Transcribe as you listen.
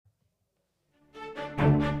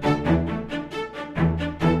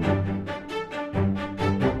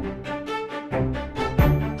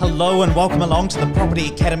Hello and welcome along to the Property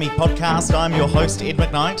Academy podcast. I'm your host, Ed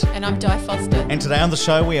McKnight. And I'm Di Foster. And today on the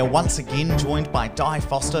show, we are once again joined by Di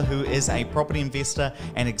Foster, who is a property investor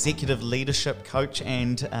and executive leadership coach.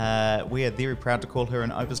 And we are very proud to call her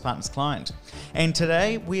an Opus Partners client. And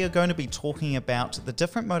today we are going to be talking about the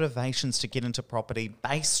different motivations to get into property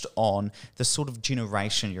based on the sort of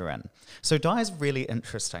generation you're in. So Di is really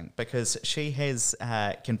interesting because she has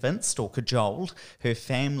convinced or cajoled her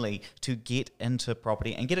family to get into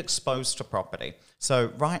property and get exposed to property.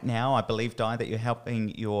 So right now, I believe, Di, that you're helping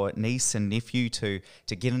your niece and nephew to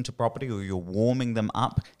get into property, or you're warming them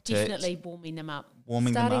up. Definitely warming them up.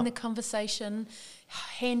 Starting the conversation,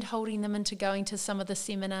 hand-holding them into going to some of the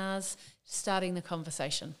seminars, starting the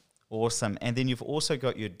conversation. Awesome. And then you've also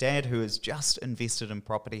got your dad who has just invested in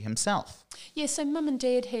property himself. Yeah, so mum and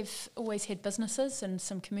dad have always had businesses and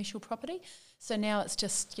some commercial property. So now it's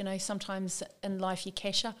just, sometimes in life you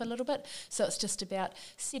cash up a little bit. So it's just about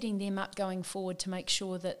setting them up going forward to make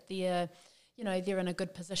sure that they're in a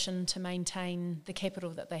good position to maintain the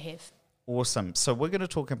capital that they have. Awesome. So we're going to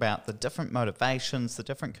talk about the different motivations, the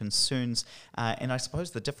different concerns, and I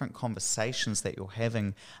suppose the different conversations that you're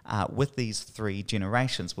having with these three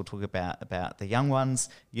generations. We'll talk about the young ones,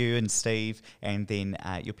 you and Steve, and then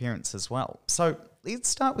your parents as well. So let's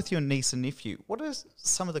start with your niece and nephew. What are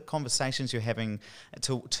some of the conversations you're having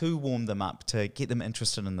to warm them up, to get them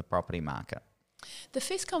interested in the property market? The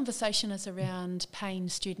first conversation is around paying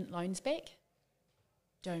student loans back.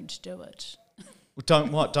 Don't do it.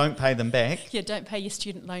 Don't pay them back? Yeah, don't pay your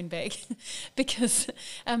student loan back because,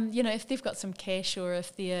 if they've got some cash, or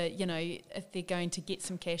if they're going to get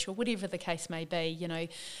some cash, or whatever the case may be,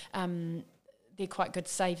 they're quite good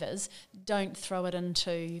savers. Don't throw it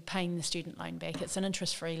into paying the student loan back. It's an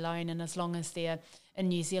interest-free loan, and as long as they're in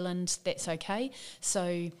New Zealand, that's okay.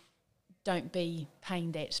 So don't be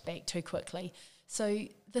paying that back too quickly. So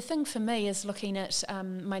the thing for me is looking at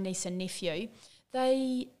my niece and nephew.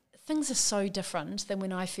 Things are so different than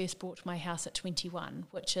when I first bought my house at 21,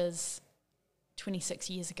 which is 26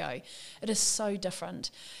 years ago. It is so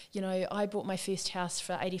different. I bought my first house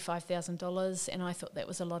for $85,000 and I thought that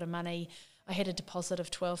was a lot of money. I had a deposit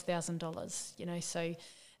of $12,000, so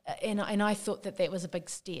and I thought that was a big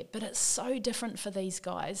step, but it's so different for these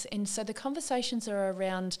guys. And so the conversations are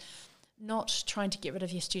around not trying to get rid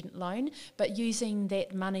of your student loan, but using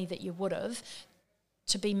that money that you would have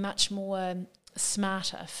to be much more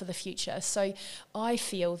smarter for the future. So I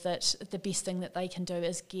feel that the best thing that they can do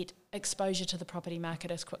is get exposure to the property market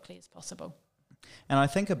as quickly as possible. And I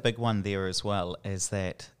think a big one there as well is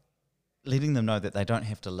that letting them know that they don't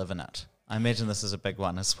have to live in it. I imagine this is a big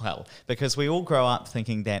one as well, because we all grow up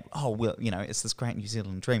thinking that, it's this great New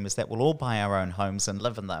Zealand dream, is that we'll all buy our own homes and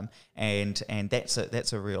live in them, and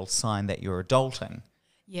that's a real sign that you're adulting.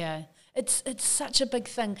 Yeah, it's such a big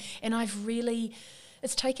thing, and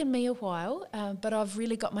it's taken me a while, but I've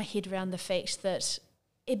really got my head around the fact that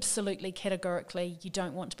absolutely categorically you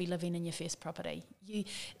don't want to be living in your first property.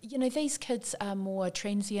 These kids are more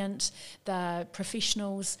transient, they're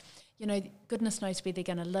professionals, goodness knows where they're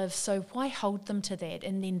going to live, so why hold them to that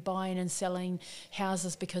and then buying and selling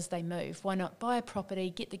houses because they move? Why not buy a property,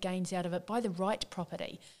 get the gains out of it, buy the right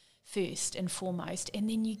property first and foremost, and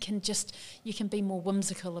then you can be more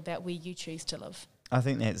whimsical about where you choose to live. I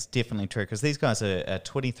think that's definitely true, because these guys are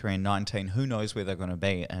 23 and 19. Who knows where they're going to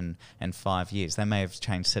be in 5 years? They may have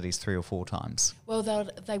changed cities 3 or 4 times. Well,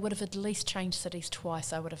 they would have at least changed cities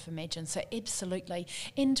twice, I would have imagined. So absolutely.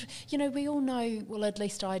 And, we all know, well, at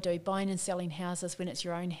least I do, buying and selling houses when it's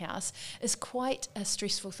your own house is quite a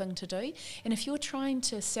stressful thing to do. And if you're trying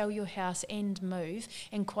to sell your house and move,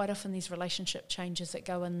 and quite often these relationship changes that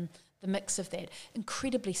go in the mix of that,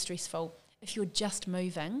 incredibly stressful. If you're just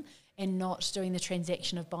moving and not doing the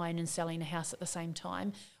transaction of buying and selling a house at the same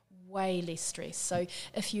time, way less stress. So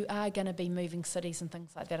if you are going to be moving cities and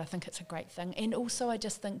things like that, I think it's a great thing. And also I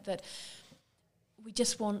just think that we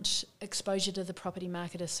just want exposure to the property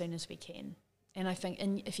market as soon as we can. And I think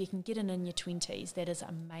if you can get in your 20s, that is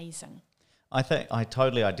amazing. I think I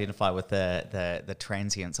totally identify with the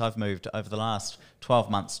transients. I've moved over the last 12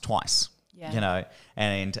 months twice. Yeah.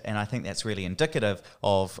 And I think that's really indicative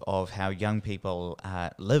of how young people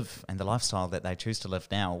live and the lifestyle that they choose to live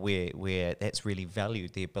now, where that's really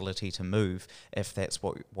valued, the ability to move if that's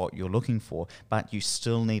what you're looking for. But you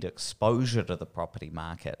still need exposure to the property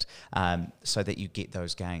market so that you get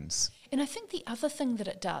those gains. And I think the other thing that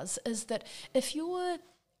it does is that if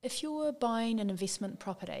you're buying an investment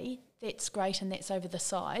property, that's great and that's over the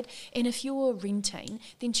side. And if you're renting,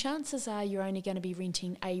 then chances are you're only going to be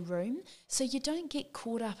renting a room. So you don't get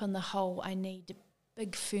caught up in the whole, I need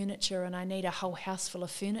big furniture and I need a whole house full of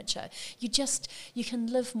furniture. You can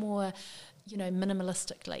live more,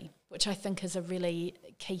 minimalistically, which I think is a really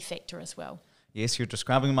key factor as well. Yes, you're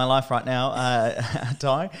describing my life right now,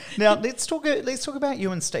 Di. Now, let's talk about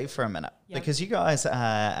you and Steve for a minute, because you guys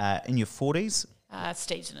are in your 40s.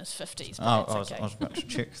 Steve's in his 50s. I was about to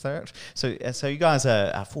check that. So you guys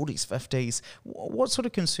are 40s, 50s. What sort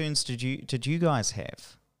of concerns did you guys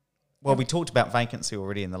have? Well, we talked about vacancy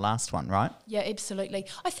already in the last one, right? Yeah, absolutely.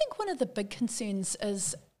 I think one of the big concerns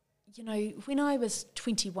is, when I was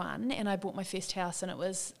 21 and I bought my first house and it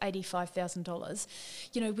was $85,000,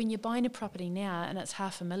 when you're buying a property now and it's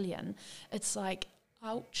 $500,000, it's like,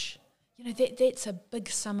 ouch. That's a big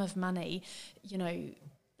sum of money,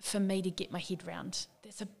 for me to get my head around.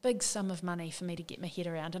 That's a big sum of money for me to get my head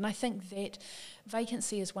around. And I think that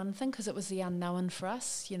vacancy is one thing because it was the unknown for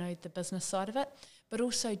us, the business side of it, but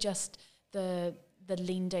also just the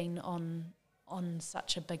lending on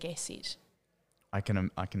such a big asset. I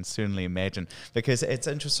can certainly imagine, because it's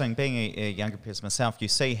interesting being a younger person myself. You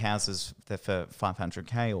see houses that for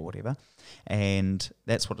 $500K or whatever, and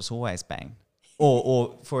that's what it's always been.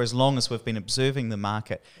 Or for as long as we've been observing the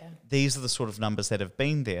market, these are the sort of numbers that have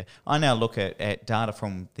been there. I now look at data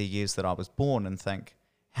from the years that I was born and think,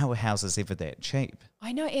 how are houses ever that cheap?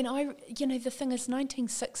 I know, and the thing is,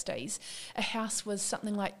 1960s, a house was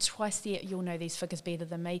something like twice the, you'll know these figures better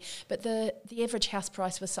than me, but the average house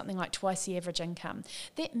price was something like twice the average income.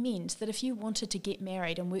 That meant that if you wanted to get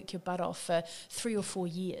married and work your butt off for 3 or 4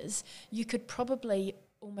 years, you could probably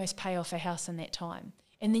almost pay off a house in that time.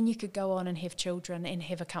 And then you could go on and have children and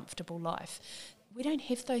have a comfortable life. We don't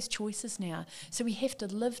have those choices now. So we have to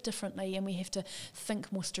live differently and we have to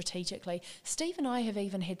think more strategically. Steve and I have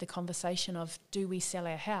even had the conversation of, do we sell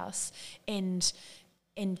our house and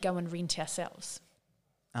go and rent ourselves?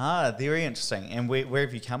 Very interesting. And where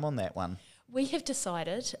have you come on that one? We have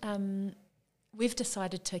decided... We've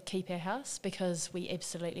decided to keep our house because we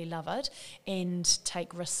absolutely love it and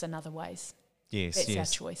take risks in other ways. Yes, That's our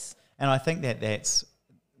choice. And I think that's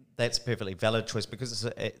a perfectly valid choice because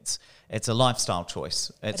it's a lifestyle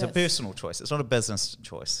choice. It's a personal choice. It's not a business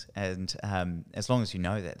choice. And as long as you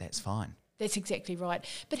know that, that's fine. That's exactly right.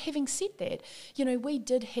 But having said that, we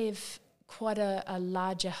did have quite a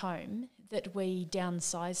larger home that we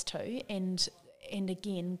downsized to and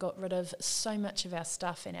again got rid of so much of our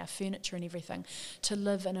stuff and our furniture and everything to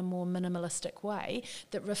live in a more minimalistic way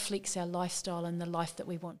that reflects our lifestyle and the life that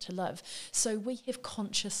we want to live. So we have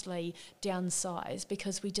consciously downsized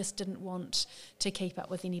because we just didn't want to keep up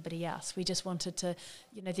with anybody else. We just wanted to,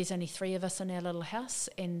 there's only 3 of us in our little house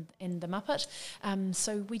and the Muppet.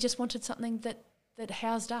 So we just wanted something that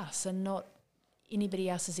housed us and not anybody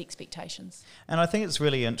else's expectations. And I think it's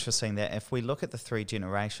really interesting that if we look at the 3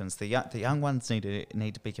 generations, the young ones need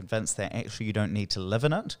to be convinced that actually you don't need to live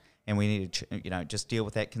in it, and we need to just deal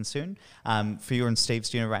with that concern. For your and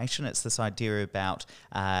Steve's generation, it's this idea about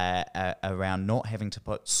around not having to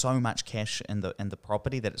put so much cash in the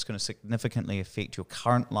property that it's going to significantly affect your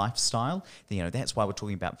current lifestyle. That's why we're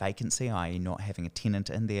talking about vacancy, i.e. not having a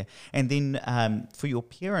tenant in there. And then for your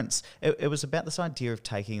parents, it was about this idea of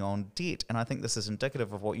taking on debt. And I think this is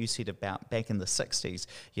indicative of what you said about back in the 60s.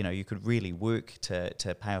 You could really work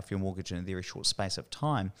to pay off your mortgage in a very short space of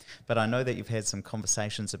time. But I know that you've had some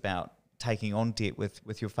conversations about taking on debt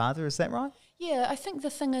with your father. Is that right? Yeah, I think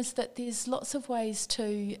the thing is that there's lots of ways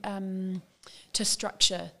to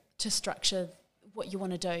structure what you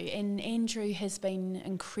want to do, and Andrew has been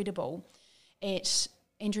incredible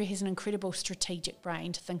Andrew has an incredible strategic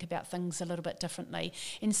brain to think about things a little bit differently,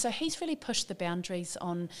 and so he's really pushed the boundaries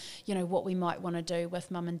on what we might want to do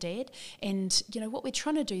with mum and dad. And what we're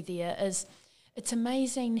trying to do there is, it's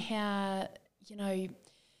amazing how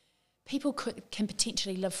people can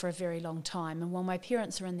potentially live for a very long time. And while my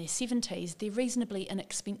parents are in their 70s, they're reasonably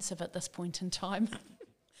inexpensive at this point in time.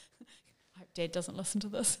 I hope Dad doesn't listen to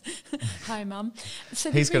this. Hi, Mum.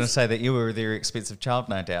 So he's going to say that you were a very expensive child,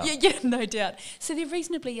 no doubt. Yeah, no doubt. So they're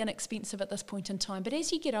reasonably inexpensive at this point in time. But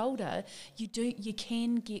as you get older, you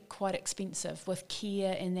can get quite expensive with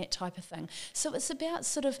care and that type of thing. So it's about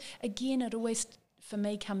sort of, again, it always, for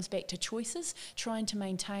me, comes back to choices, trying to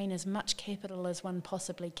maintain as much capital as one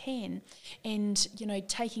possibly can, and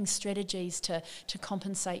taking strategies to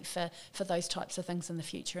compensate for those types of things in the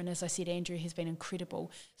future. And as I said, Andrew has been incredible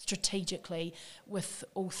strategically with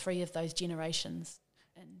all 3 of those generations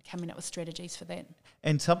and coming up with strategies for that.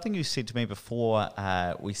 And something you said to me before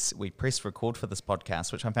we pressed record for this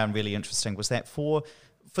podcast, which I found really interesting, was that for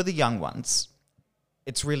the young ones,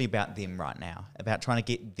 it's really about them right now, about trying to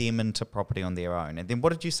get them into property on their own. And then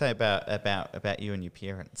what did you say about you and your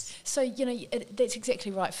parents? So, that's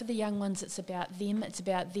exactly right. For the young ones, it's about them. It's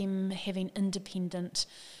about them having independent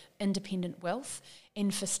wealth.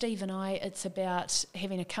 And for Steve and I, it's about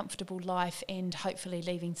having a comfortable life and hopefully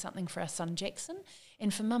leaving something for our son Jackson.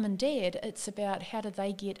 And for mum and dad, it's about how do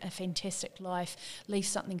they get a fantastic life, leave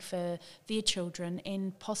something for their children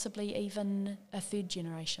and possibly even a third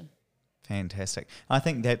generation. Fantastic. I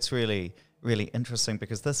think that's really, really interesting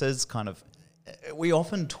because this is kind of, we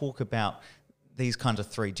often talk about these kinds of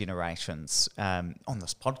three generations on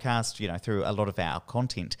this podcast, through a lot of our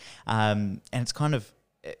content. And it's kind of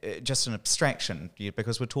just an abstraction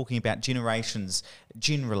because we're talking about generations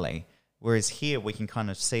generally, whereas here we can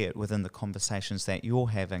kind of see it within the conversations that you're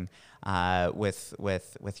having with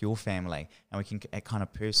your family, and it kind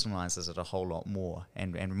of personalises it a whole lot more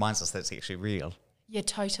and reminds us that it's actually real. Yeah,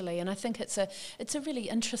 totally. And I think it's a really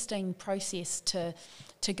interesting process to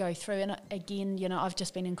go through. And again, I've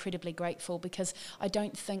just been incredibly grateful because I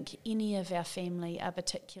don't think any of our family are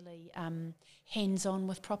particularly hands-on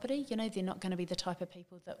with property. They're not going to be the type of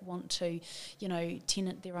people that want to,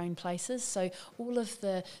 tenant their own places. So all of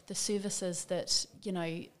the services that,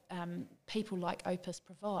 people like Opus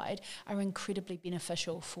provide are incredibly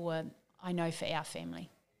beneficial for our family.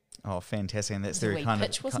 Oh, fantastic! And that's very kind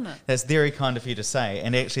pitch, wasn't it? That's very kind of you to say.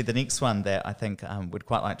 And actually, the next one that I think would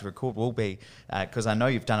quite like to record will be because I know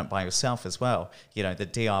you've done it by yourself as well. The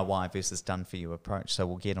DIY versus done for you approach. So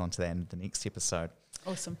we'll get onto that in the next episode.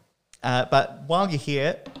 Awesome. But while you're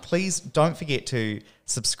here, please don't forget to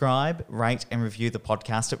subscribe, rate and review the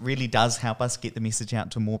podcast. It really does help us get the message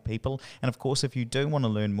out to more people. And of course, if you do want to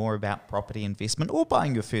learn more about property investment or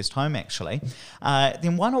buying your first home actually,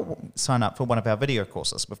 then why not sign up for one of our video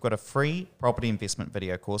courses? We've got a free property investment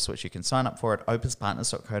video course which you can sign up for at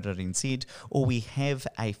opuspartners.co.nz, or we have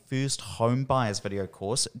a first home buyers video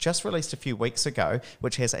course just released a few weeks ago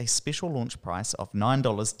which has a special launch price of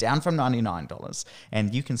 $9 down from $99,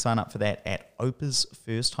 and you can sign up for that at Opus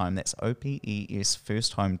First Home. That's OPES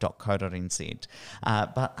firsthome.co.nz.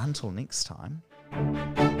 But until next time.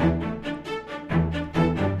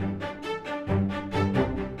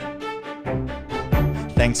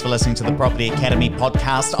 Thanks for listening to the Property Academy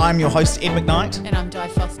podcast. I'm your host, Ed McKnight. And I'm Di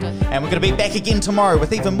Foster. And we're going to be back again tomorrow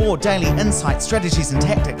with even more daily insights, strategies and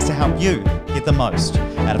tactics to help you get the most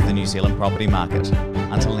out of the New Zealand property market.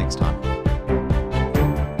 Until next time.